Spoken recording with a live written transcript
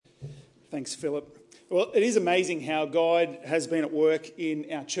Thanks, Philip. Well, it is amazing how God has been at work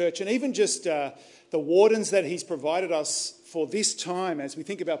in our church, and even just the wardens that he's provided us for this time. As we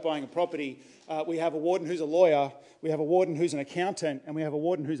think about buying a property, we have a warden who's a lawyer, we have a warden who's an accountant, and we have a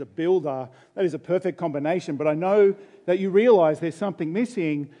warden who's a builder. That is a perfect combination, but I know that you realise there's something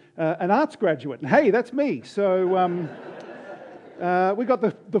missing, an arts graduate. And hey, that's me. So we got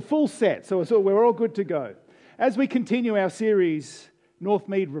the full set, so we're all good to go. As we continue our series,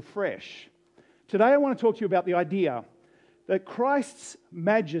 Northmead Refresh, today I want to talk to you about the idea that Christ's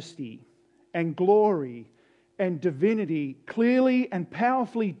majesty and glory and divinity clearly and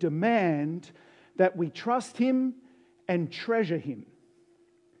powerfully demand that we trust Him and treasure Him.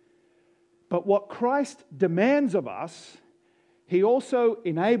 But what Christ demands of us, He also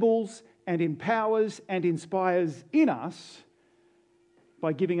enables and empowers and inspires in us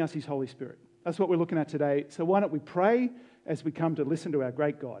by giving us His Holy Spirit. That's what we're looking at today. So why don't we pray as we come to listen to our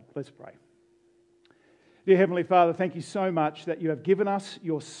great God. Let's pray. Dear Heavenly Father, thank you so much that you have given us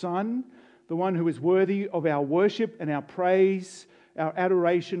your Son, the one who is worthy of our worship and our praise, our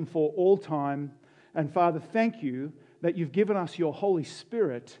adoration for all time. And Father, thank you that you've given us your Holy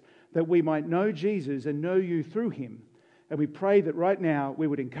Spirit that we might know Jesus and know you through him. And we pray that right now we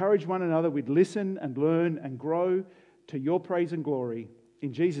would encourage one another, we'd listen and learn and grow to your praise and glory.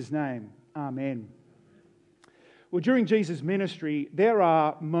 In Jesus' name, amen. Well, during Jesus' ministry, there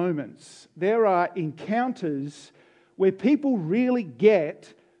are moments, there are encounters where people really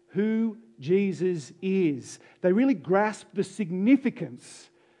get who Jesus is. They really grasp the significance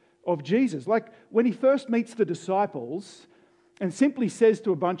of Jesus. Like when he first meets the disciples and simply says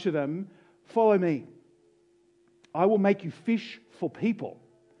to a bunch of them, "Follow me. I will make you fish for people."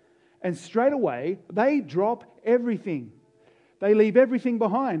 And straight away, they drop everything. They leave everything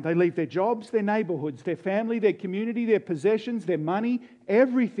behind. They leave their jobs, their neighborhoods, their family, their community, their possessions, their money,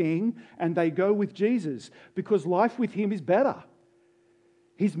 everything, and they go with Jesus because life with him is better.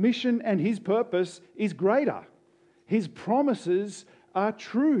 His mission and his purpose is greater. His promises are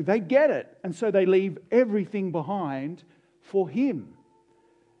true. They get it. And so they leave everything behind for him.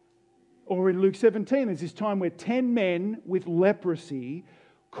 Or in Luke 17, there's this time where 10 men with leprosy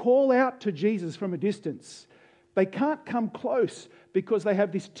call out to Jesus from a distance. They can't come close because they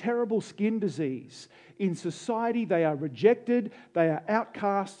have this terrible skin disease. In society, they are rejected, they are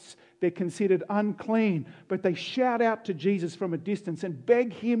outcasts, they're considered unclean. But they shout out to Jesus from a distance and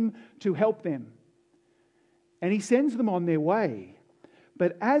beg him to help them. And he sends them on their way.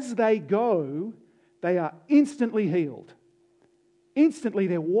 But as they go, they are instantly healed. Instantly,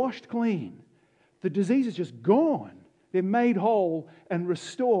 they're washed clean. The disease is just gone. They're made whole and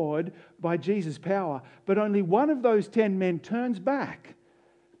restored by Jesus' power. But only one of those 10 men turns back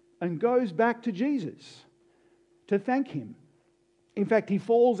and goes back to Jesus to thank him. In fact, he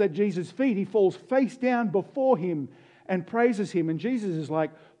falls at Jesus' feet. He falls face down before him and praises him. And Jesus is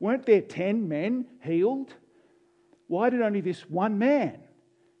like, weren't there 10 men healed? Why did only this one man,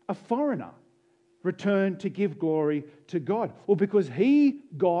 a foreigner, return to give glory to God? Well, because he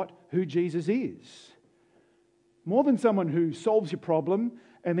got who Jesus is. More than someone who solves your problem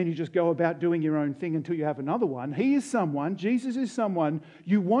and then you just go about doing your own thing until you have another one. He is someone, Jesus is someone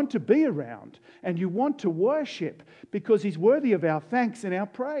you want to be around and you want to worship because he's worthy of our thanks and our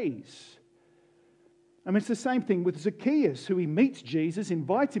praise. I mean, it's the same thing with Zacchaeus, who he meets Jesus,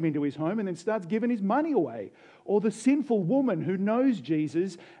 invites him into his home and then starts giving his money away. Or the sinful woman who knows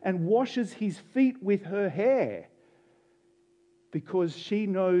Jesus and washes his feet with her hair because she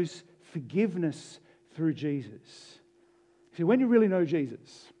knows forgiveness through Jesus. See, when you really know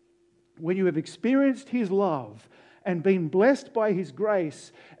Jesus, when you have experienced his love and been blessed by his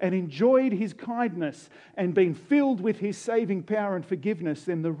grace and enjoyed his kindness and been filled with his saving power and forgiveness,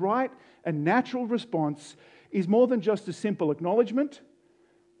 then the right and natural response is more than just a simple acknowledgement,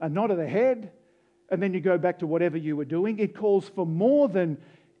 a nod of the head, and then you go back to whatever you were doing. It calls for more than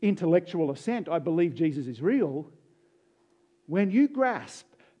intellectual assent. I believe Jesus is real. When you grasp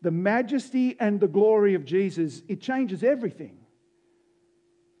the majesty and the glory of Jesus, it changes everything.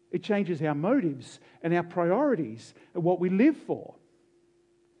 It changes our motives and our priorities and what we live for.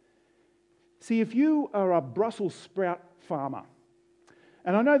 See, if you are a Brussels sprout farmer,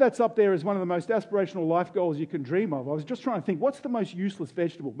 and I know that's up there as one of the most aspirational life goals you can dream of. I was just trying to think, what's the most useless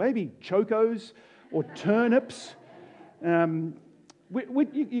vegetable? Maybe chocos or turnips. You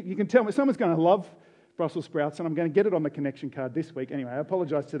can tell me, someone's going to love Brussels sprouts, and I'm going to get it on the connection card this week. Anyway, I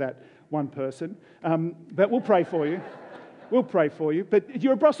apologise to that one person. But we'll pray for you. We'll pray for you. But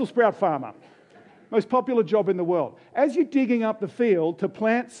you're a Brussels sprout farmer. Most popular job in the world. As you're digging up the field to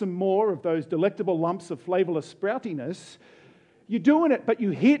plant some more of those delectable lumps of flavourless sproutiness, you're doing it, but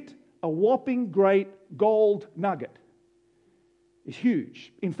you hit a whopping great gold nugget is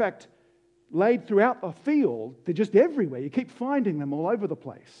huge. In fact, laid throughout the field, they're just everywhere. You keep finding them all over the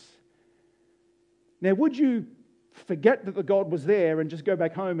place. Now, would you forget that the gold was there and just go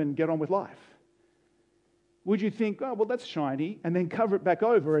back home and get on with life? Would you think, oh, well, that's shiny, and then cover it back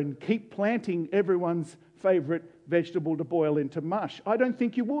over and keep planting everyone's favourite vegetable to boil into mush? I don't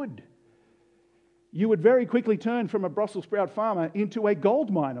think you would. You would very quickly turn from a Brussels sprout farmer into a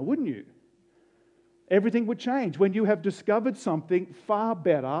gold miner, wouldn't you? Everything would change when you have discovered something far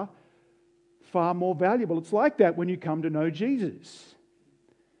better, far more valuable. It's like that when you come to know Jesus.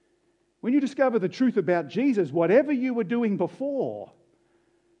 When you discover the truth about Jesus, whatever you were doing before,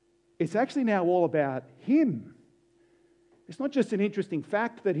 it's actually now all about Him. It's not just an interesting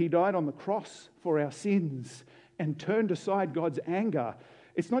fact that He died on the cross for our sins and turned aside God's anger.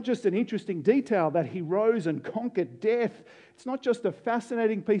 It's not just an interesting detail that He rose and conquered death. It's not just a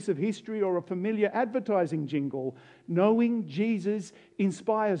fascinating piece of history or a familiar advertising jingle. Knowing Jesus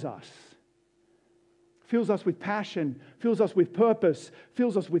inspires us, fills us with passion, fills us with purpose,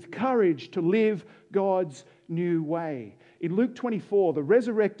 fills us with courage to live God's new way. In Luke 24, the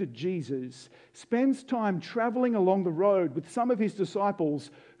resurrected Jesus spends time traveling along the road with some of His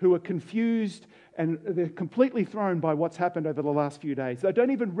disciples who are confused and they're completely thrown by what's happened over the last few days. They don't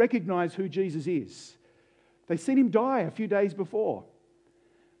even recognize who Jesus is. They've seen Him die a few days before.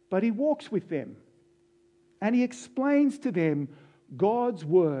 But He walks with them and He explains to them God's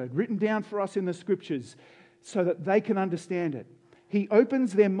word written down for us in the Scriptures so that they can understand it. He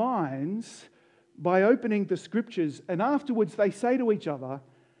opens their minds by opening the Scriptures, and afterwards they say to each other,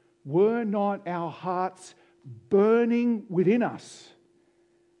 were not our hearts burning within us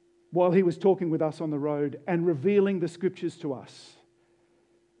while He was talking with us on the road and revealing the Scriptures to us?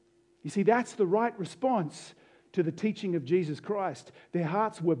 You see, that's the right response to the teaching of Jesus Christ. Their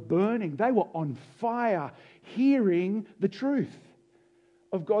hearts were burning. They were on fire, hearing the truth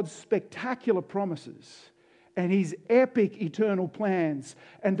of God's spectacular promises and His epic eternal plans,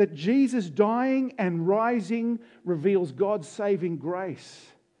 and that Jesus dying and rising reveals God's saving grace.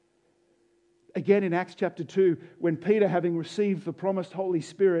 Again in Acts chapter 2, when Peter, having received the promised Holy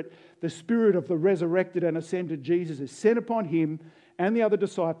Spirit, the Spirit of the resurrected and ascended Jesus is sent upon him and the other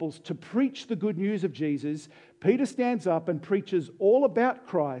disciples to preach the good news of Jesus, Peter stands up and preaches all about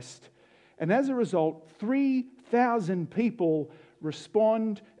Christ, and as a result, 3,000 people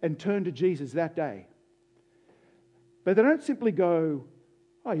respond and turn to Jesus that day. But they don't simply go,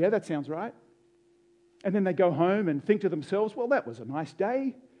 oh yeah, that sounds right. And then they go home and think to themselves, well, that was a nice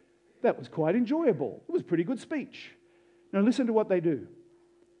day. That was quite enjoyable. It was a pretty good speech. Now listen to what they do.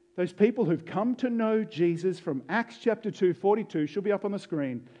 Those people who've come to know Jesus from Acts chapter 2, 42, should be up on the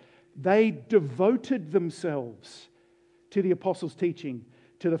screen. They devoted themselves to the apostles' teaching,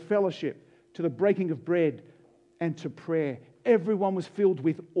 to the fellowship, to the breaking of bread, and to prayer. Everyone was filled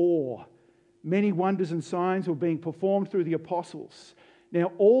with awe. Many wonders and signs were being performed through the apostles.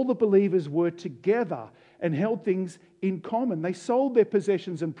 Now all the believers were together and held things in common. They sold their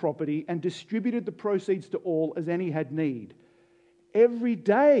possessions and property and distributed the proceeds to all as any had need. Every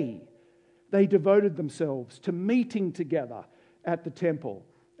day they devoted themselves to meeting together at the temple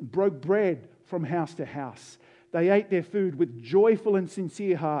and broke bread from house to house. They ate their food with joyful and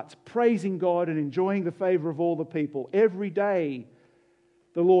sincere hearts, praising God and enjoying the favor of all the people. Every day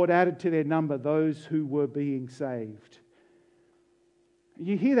the Lord added to their number those who were being saved.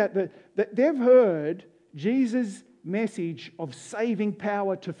 You hear that they've heard Jesus' message of saving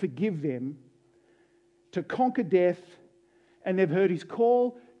power to forgive them, to conquer death, and they've heard His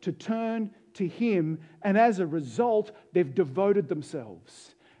call to turn to Him, and as a result, they've devoted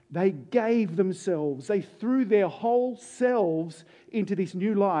themselves. They gave themselves. They threw their whole selves into this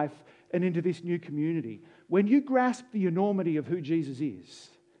new life and into this new community. When you grasp the enormity of who Jesus is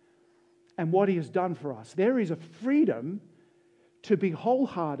and what He has done for us, there is a freedom to be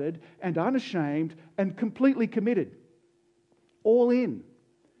wholehearted and unashamed and completely committed. All in.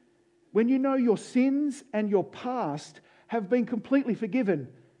 When you know your sins and your past have been completely forgiven,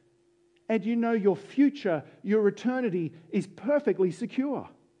 and you know your future, your eternity is perfectly secure,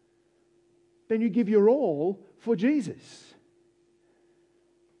 then you give your all for Jesus.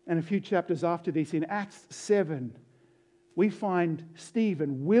 And a few chapters after this, in Acts 7, we find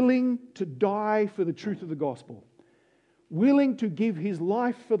Stephen willing to die for the truth of the gospel, willing to give his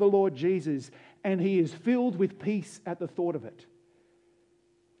life for the Lord Jesus, and he is filled with peace at the thought of it.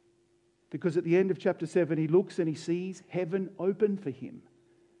 Because at the end of chapter 7, he looks and he sees heaven open for him.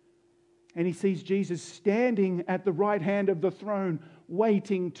 And he sees Jesus standing at the right hand of the throne,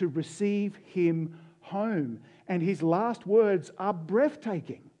 waiting to receive him home. And his last words are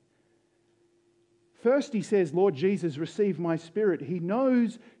breathtaking. First he says, Lord Jesus, receive my spirit. He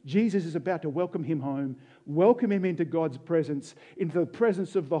knows Jesus is about to welcome him home, welcome him into God's presence, into the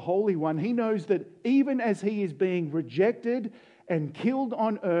presence of the Holy One. He knows that even as he is being rejected and killed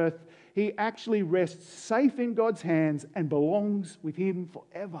on earth, he actually rests safe in God's hands and belongs with him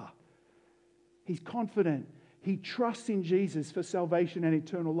forever. He's confident. He trusts in Jesus for salvation and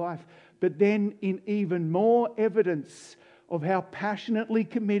eternal life. But then in even more evidence of how passionately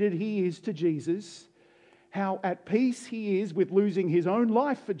committed he is to Jesus, how at peace he is with losing his own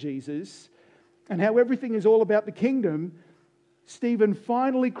life for Jesus, and how everything is all about the kingdom, Stephen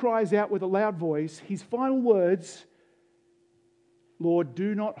finally cries out with a loud voice, his final words, Lord,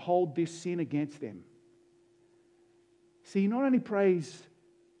 do not hold this sin against them. See, he not only prays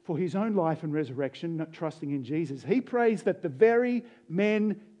for his own life and resurrection, not trusting in Jesus, he prays that the very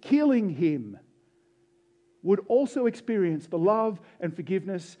men killing him would also experience the love and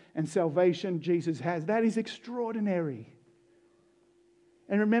forgiveness and salvation Jesus has. That is extraordinary.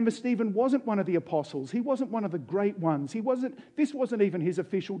 And remember, Stephen wasn't one of the apostles. He wasn't one of the great ones. This wasn't even his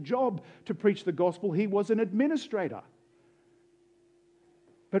official job to preach the gospel. He was an administrator.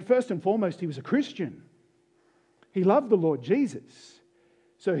 But first and foremost, he was a Christian. He loved the Lord Jesus.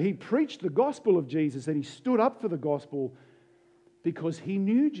 So he preached the gospel of Jesus and he stood up for the gospel because he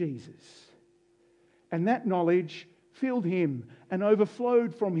knew Jesus. And that knowledge filled him and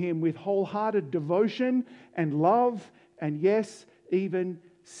overflowed from him with wholehearted devotion and love and, yes, even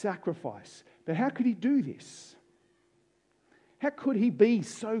sacrifice. But how could he do this? How could he be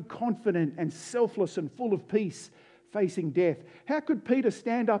so confident and selfless and full of peace facing death? How could Peter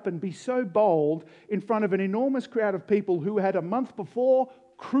stand up and be so bold in front of an enormous crowd of people who had a month before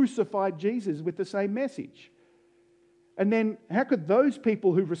crucified Jesus with the same message? And then how could those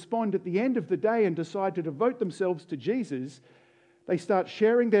people who respond at the end of the day and decide to devote themselves to Jesus, they start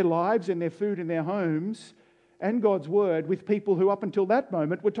sharing their lives and their food and their homes and God's word with people who up until that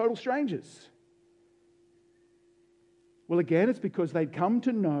moment were total strangers? Well, again, it's because they'd come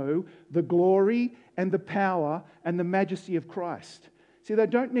to know the glory and the power and the majesty of Christ. See, they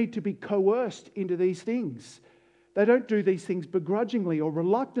don't need to be coerced into these things. They don't do these things begrudgingly or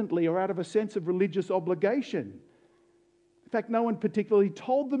reluctantly or out of a sense of religious obligation. In fact, no one particularly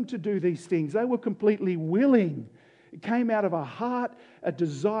told them to do these things. They were completely willing. It came out of a heart, a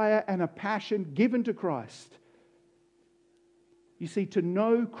desire, and a passion given to Christ. You see, to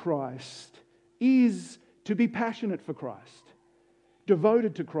know Christ is to be passionate for Christ,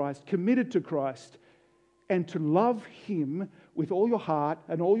 devoted to Christ, committed to Christ, and to love Him with all your heart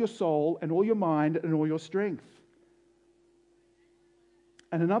and all your soul and all your mind and all your strength.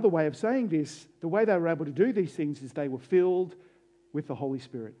 And another way of saying this, the way they were able to do these things is they were filled with the Holy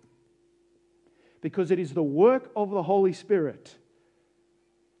Spirit. Because it is the work of the Holy Spirit.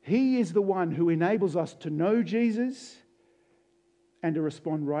 He is the one who enables us to know Jesus and to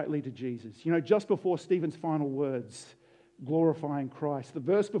respond rightly to Jesus. You know, just before Stephen's final words, glorifying Christ, the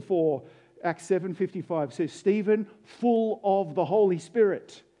verse before, Acts 7:55 says, Stephen, full of the Holy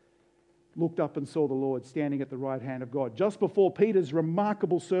Spirit, looked up and saw the Lord standing at the right hand of God. Just before Peter's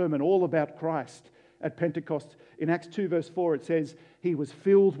remarkable sermon all about Christ at Pentecost, in Acts 2 verse 4, it says, he was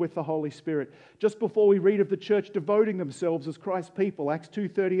filled with the Holy Spirit. Just before we read of the church devoting themselves as Christ's people, Acts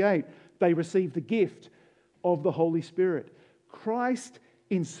 2:38, they received the gift of the Holy Spirit. Christ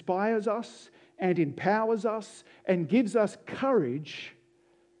inspires us and empowers us and gives us courage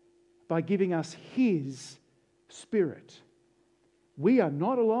by giving us His Spirit. We are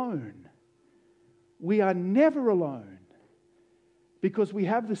not alone. We are never alone because we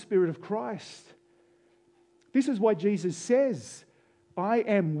have the Spirit of Christ. This is why Jesus says, I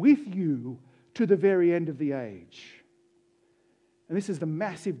am with you to the very end of the age. And this is the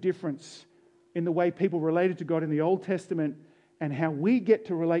massive difference in the way people related to God in the Old Testament and how we get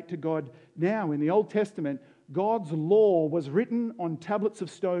to relate to God now. In the Old Testament, God's law was written on tablets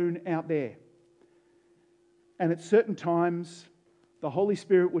of stone out there. And at certain times, the Holy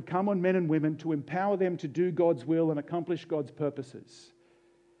Spirit would come on men and women to empower them to do God's will and accomplish God's purposes.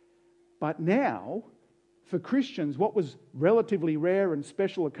 But now, for Christians, what was relatively rare and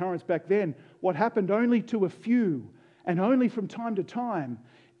special occurrence back then, what happened only to a few and only from time to time,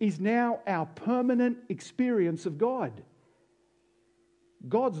 is now our permanent experience of God.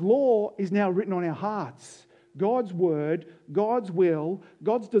 God's law is now written on our hearts. God's word, God's will,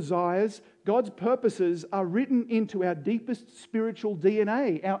 God's desires, God's purposes are written into our deepest spiritual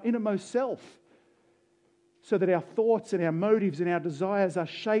DNA, our innermost self, so that our thoughts and our motives and our desires are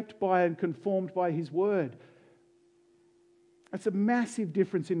shaped by and conformed by His word. That's a massive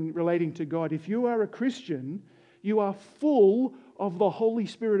difference in relating to God. If you are a Christian, you are full of the Holy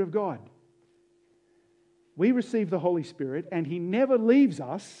Spirit of God. We receive the Holy Spirit, and He never leaves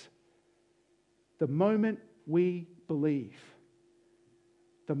us the moment we believe.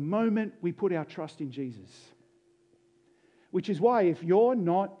 The moment we put our trust in Jesus. Which is why if you're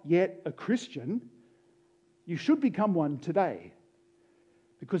not yet a Christian, you should become one today.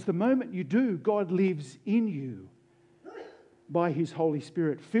 Because the moment you do, God lives in you by His Holy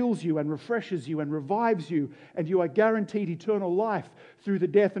Spirit, fills you and refreshes you and revives you, and you are guaranteed eternal life through the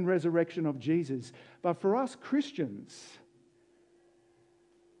death and resurrection of Jesus. But for us Christians,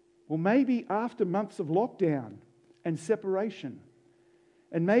 well, maybe after months of lockdown and separation,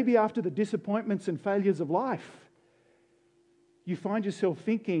 and maybe after the disappointments and failures of life, you find yourself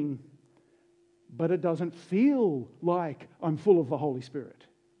thinking, but it doesn't feel like I'm full of the Holy Spirit.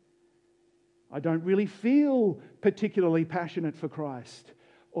 I don't really feel particularly passionate for Christ,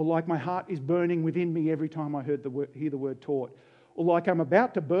 or like my heart is burning within me every time I hear the word taught, or like I'm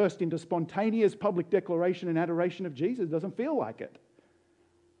about to burst into spontaneous public declaration and adoration of Jesus. It doesn't feel like it.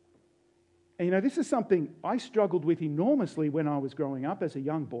 And this is something I struggled with enormously when I was growing up as a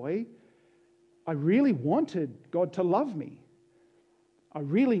young boy. I really wanted God to love me. I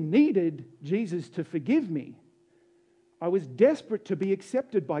really needed Jesus to forgive me. I was desperate to be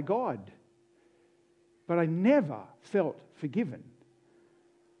accepted by God. But I never felt forgiven.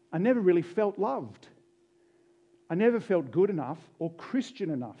 I never really felt loved. I never felt good enough or Christian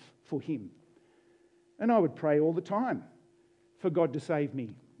enough for Him. And I would pray all the time for God to save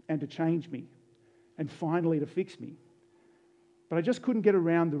me and to change me and finally to fix me. But I just couldn't get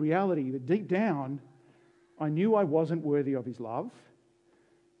around the reality that deep down, I knew I wasn't worthy of His love.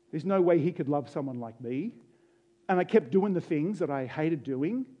 There's no way He could love someone like me. And I kept doing the things that I hated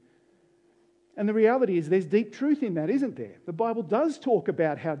doing. And the reality is there's deep truth in that, isn't there? The Bible does talk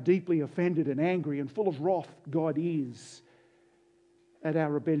about how deeply offended and angry and full of wrath God is at our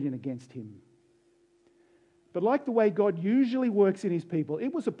rebellion against Him. But like the way God usually works in His people,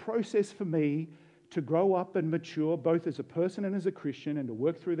 it was a process for me to grow up and mature, both as a person and as a Christian, and to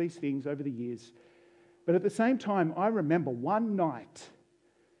work through these things over the years. But at the same time, I remember one night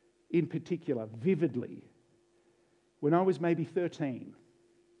in particular, vividly, when I was maybe 13.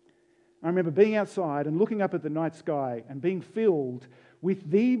 I remember being outside and looking up at the night sky and being filled with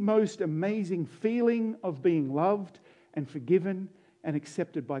the most amazing feeling of being loved and forgiven and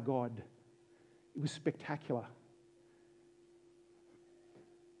accepted by God. It was spectacular.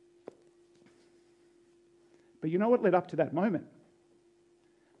 But you know what led up to that moment?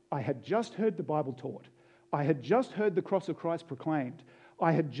 I had just heard the Bible taught. I had just heard the cross of Christ proclaimed.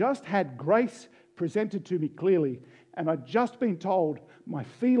 I had just had grace presented to me clearly, and I'd just been told my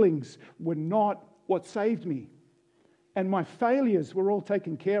feelings were not what saved me, and my failures were all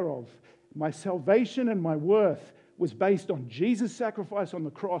taken care of. My salvation and my worth was based on Jesus' sacrifice on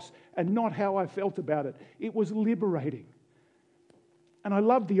the cross and not how I felt about it. It was liberating. And I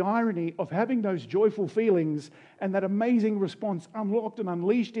loved the irony of having those joyful feelings and that amazing response unlocked and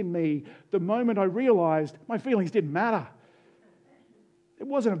unleashed in me the moment I realized my feelings didn't matter. It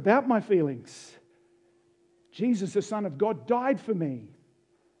wasn't about my feelings. Jesus, the Son of God, died for me.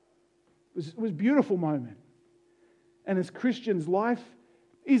 It was a beautiful moment. And as Christians, life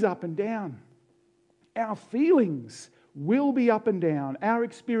is up and down. Our feelings will be up and down. Our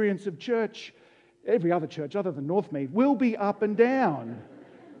experience of church, every other church other than Northmead, will be up and down.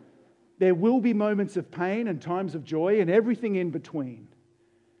 There will be moments of pain and times of joy and everything in between.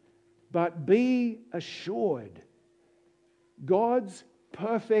 But be assured, God's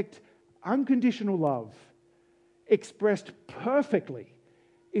perfect, unconditional love, expressed perfectly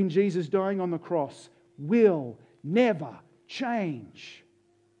in Jesus dying on the cross, will never change.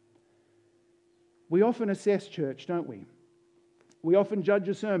 We often assess church, don't we? We often judge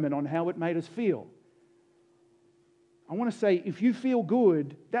a sermon on how it made us feel. I want to say, if you feel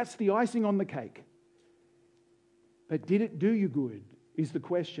good, that's the icing on the cake. But did it do you good, is the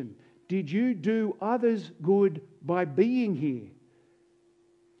question. Did you do others good by being here?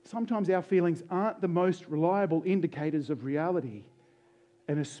 Sometimes our feelings aren't the most reliable indicators of reality,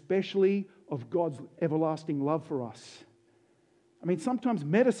 and especially of God's everlasting love for us. I mean, sometimes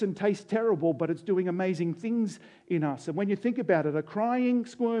medicine tastes terrible, but it's doing amazing things in us. And when you think about it, a crying,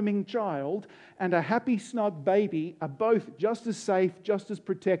 squirming child and a happy, snug baby are both just as safe, just as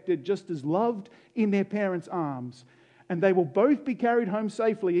protected, just as loved in their parents' arms. And they will both be carried home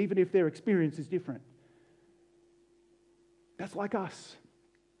safely, even if their experience is different. That's like us.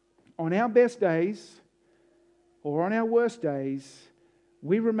 On our best days, or on our worst days,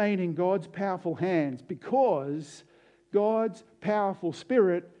 we remain in God's powerful hands because God's powerful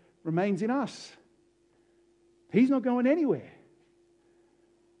Spirit remains in us. He's not going anywhere.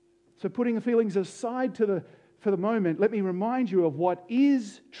 So putting the feelings aside for the moment, let me remind you of what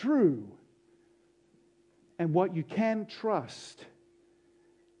is true and what you can trust.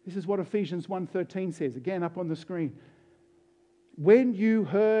 This is what Ephesians 1:13 says, again up on the screen. When you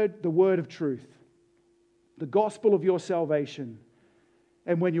heard the word of truth, the gospel of your salvation,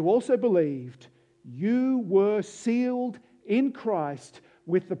 and when you also believed, you were sealed in Christ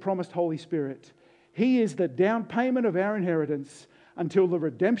with the promised Holy Spirit. He is the down payment of our inheritance until the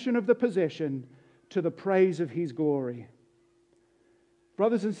redemption of the possession to the praise of His glory.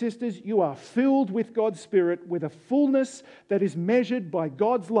 Brothers and sisters, you are filled with God's Spirit with a fullness that is measured by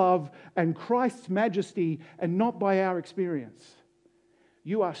God's love and Christ's majesty and not by our experience.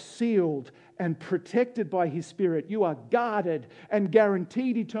 You are sealed and protected by His Spirit. You are guarded and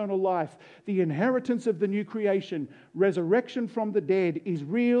guaranteed eternal life. The inheritance of the new creation, resurrection from the dead, is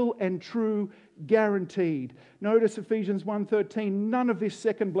real and true, guaranteed. Notice Ephesians 1:13, none of this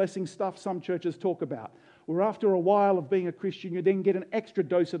second blessing stuff some churches talk about, where after a while of being a Christian, you then get an extra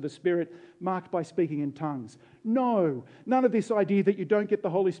dose of the Spirit marked by speaking in tongues. No, none of this idea that you don't get the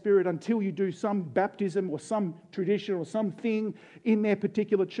Holy Spirit until you do some baptism or some tradition or something in their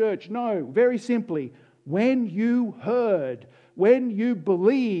particular church. No, very simply, when you heard, when you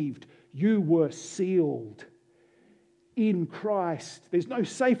believed, you were sealed in Christ. There's no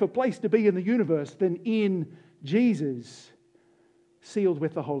safer place to be in the universe than in Jesus, sealed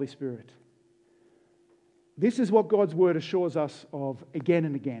with the Holy Spirit. This is what God's Word assures us of again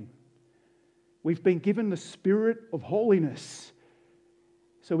and again. We've been given the Spirit of holiness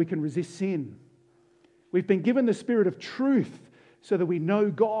so we can resist sin. We've been given the Spirit of truth so that we know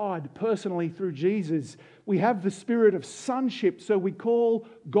God personally through Jesus. We have the Spirit of sonship so we call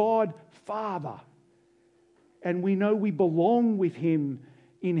God Father. And we know we belong with Him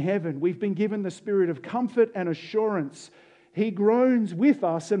in heaven. We've been given the Spirit of comfort and assurance. He groans with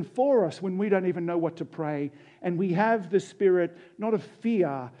us and for us when we don't even know what to pray. And we have the Spirit not of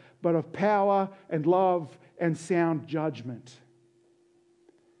fear, but of power and love and sound judgment.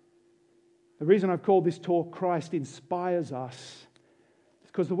 The reason I've called this talk Christ Inspires Us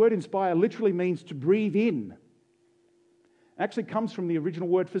is because the word inspire literally means to breathe in. It actually comes from the original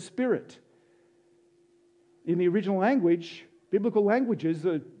word for spirit. In the original language, biblical languages,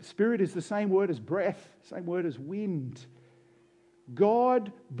 the spirit is the same word as breath, same word as wind.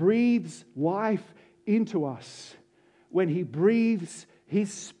 God breathes life into us when He breathes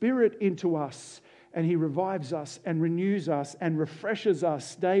His Spirit into us, and He revives us and renews us and refreshes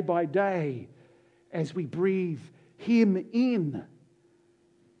us day by day as we breathe Him in.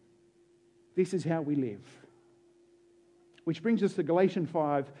 This is how we live. Which brings us to Galatians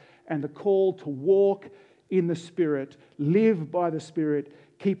 5 and the call to walk in the Spirit, live by the Spirit,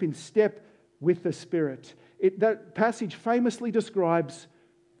 keep in step with the Spirit. That passage famously describes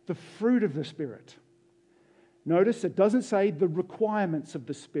the fruit of the Spirit. Notice it doesn't say the requirements of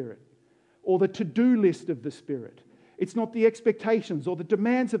the Spirit or the to-do list of the Spirit. It's not the expectations or the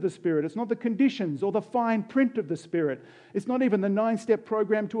demands of the Spirit. It's not the conditions or the fine print of the Spirit. It's not even the 9-step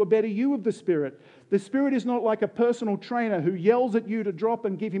program to a better you of the Spirit. The Spirit is not like a personal trainer who yells at you to drop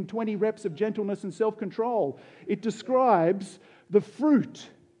and give him 20 reps of gentleness and self-control. It describes the fruit.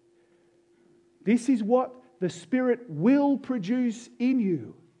 This is what the Spirit will produce in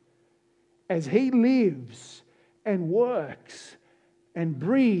you as He lives and works and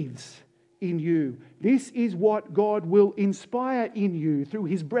breathes in you. This is what God will inspire in you through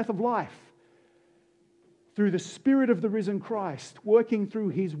His breath of life, through the Spirit of the risen Christ, working through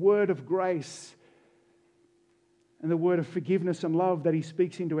His word of grace and the word of forgiveness and love that He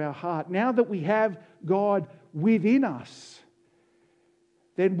speaks into our heart. Now that we have God within us,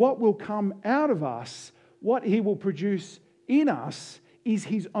 then what will come out of us, what He will produce in us, is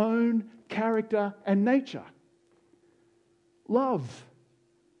His own character and nature. Love.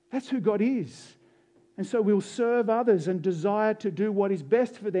 That's who God is. And so we'll serve others and desire to do what is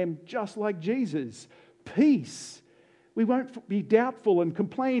best for them, just like Jesus. Peace. We won't be doubtful and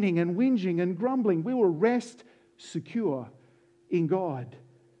complaining and whinging and grumbling. We will rest secure in God.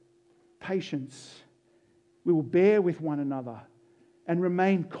 Patience. We will bear with one another and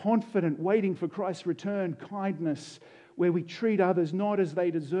remain confident, waiting for Christ's return. Kindness, where we treat others not as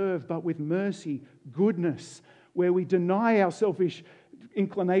they deserve, but with mercy. Goodness, where we deny our selfish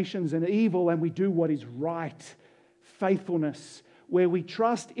inclinations and evil and we do what is right. Faithfulness, where we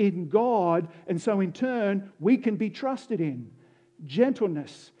trust in God and so in turn we can be trusted in.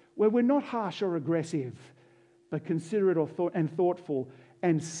 Gentleness, where we're not harsh or aggressive, but considerate and thoughtful.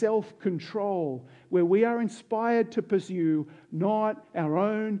 And self-control, where we are inspired to pursue not our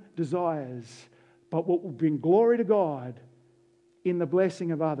own desires, but what will bring glory to God in the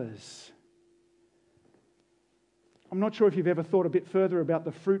blessing of others. I'm not sure if you've ever thought a bit further about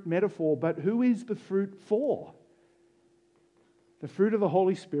the fruit metaphor, but who is the fruit for? The fruit of the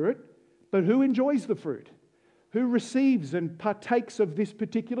Holy Spirit, but who enjoys the fruit? Who receives and partakes of this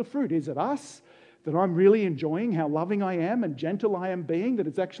particular fruit? Is it us? That I'm really enjoying how loving I am and gentle I am being, that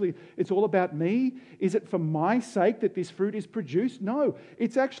it's all about me? Is it for my sake that this fruit is produced? No,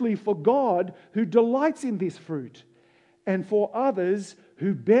 it's actually for God who delights in this fruit and for others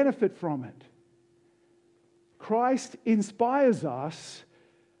who benefit from it. Christ inspires us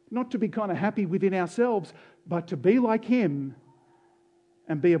not to be kind of happy within ourselves, but to be like Him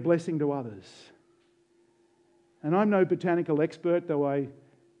and be a blessing to others. And I'm no botanical expert, though I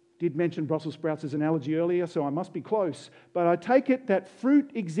did mention Brussels sprouts as an analogy earlier, so I must be close. But I take it that fruit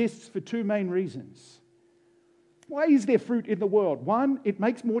exists for two main reasons. Why is there fruit in the world? One, it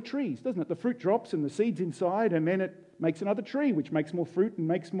makes more trees, doesn't it? The fruit drops and the seed's inside, and then it makes another tree, which makes more fruit and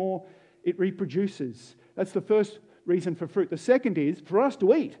makes more, it reproduces. That's the first reason for fruit. The second is for us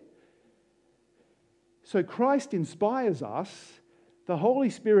to eat. So Christ inspires us. The Holy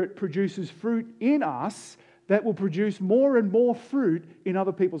Spirit produces fruit in us that will produce more and more fruit in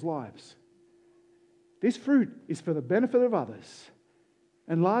other people's lives. This fruit is for the benefit of others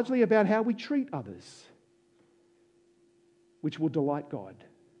and largely about how we treat others, which will delight God.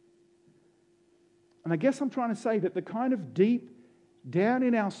 And I guess I'm trying to say that the kind of deep, down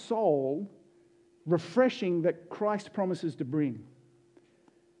in our soul, refreshing that Christ promises to bring,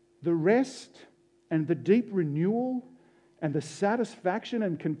 the rest and the deep renewal and the satisfaction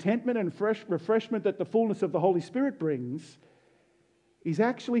and contentment and fresh refreshment that the fullness of the Holy Spirit brings is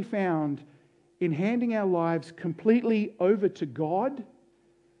actually found in handing our lives completely over to God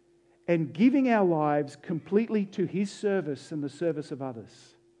and giving our lives completely to His service and the service of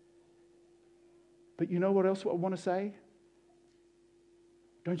others. But you know what else I want to say?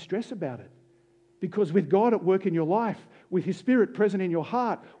 Don't stress about it. Because with God at work in your life, with His Spirit present in your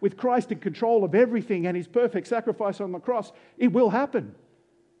heart, with Christ in control of everything and His perfect sacrifice on the cross, it will happen.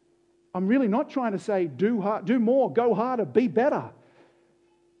 I'm really not trying to say do more, go harder, be better.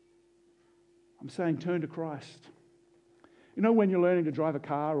 I'm saying turn to Christ. You know, when you're learning to drive a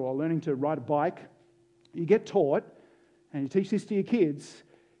car or learning to ride a bike, you get taught, and you teach this to your kids,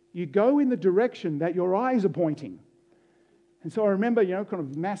 you go in the direction that your eyes are pointing. And so I remember, kind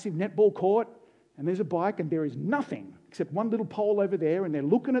of massive netball court, and there's a bike and there is nothing except one little pole over there, and they're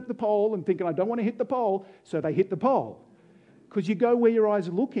looking at the pole and thinking, I don't want to hit the pole, so they hit the pole. Because you go where your eyes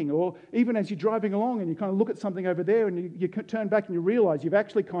are looking, or even as you're driving along and you kind of look at something over there and you turn back and you realize you've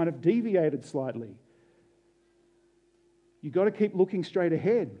actually kind of deviated slightly. You've got to keep looking straight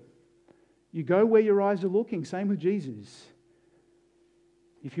ahead. You go where your eyes are looking, same with Jesus.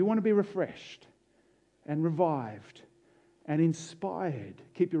 If you want to be refreshed and revived and inspired,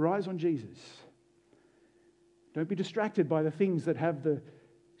 keep your eyes on Jesus. Don't be distracted by the things that have the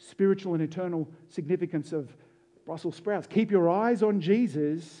spiritual and eternal significance of Brussels sprouts. Keep your eyes on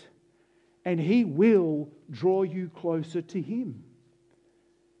Jesus, and He will draw you closer to Him.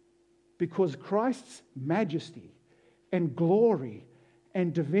 Because Christ's majesty and glory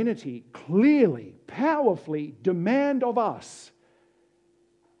and divinity clearly, powerfully demand of us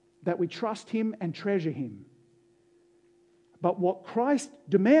that we trust Him and treasure Him. But what Christ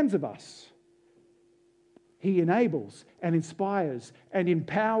demands of us, He enables and inspires and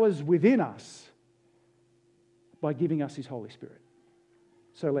empowers within us by giving us His Holy Spirit.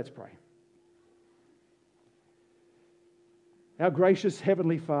 So let's pray. Our gracious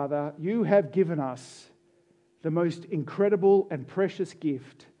Heavenly Father, You have given us the most incredible and precious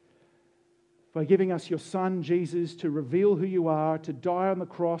gift by giving us Your Son, Jesus, to reveal who You are, to die on the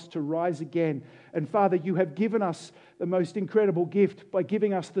cross, to rise again. And Father, You have given us the most incredible gift by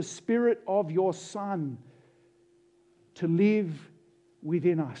giving us the Spirit of Your Son to live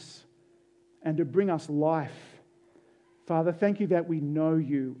within us and to bring us life. Father, thank You that we know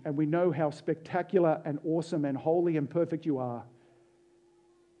You and we know how spectacular and awesome and holy and perfect You are.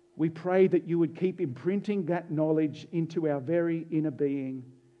 We pray that You would keep imprinting that knowledge into our very inner being,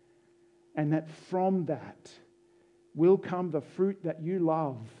 and that from that will come the fruit that You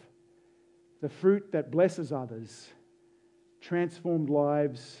love, the fruit that blesses others, transformed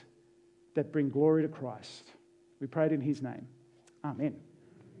lives that bring glory to Christ. We pray it in His name. Amen.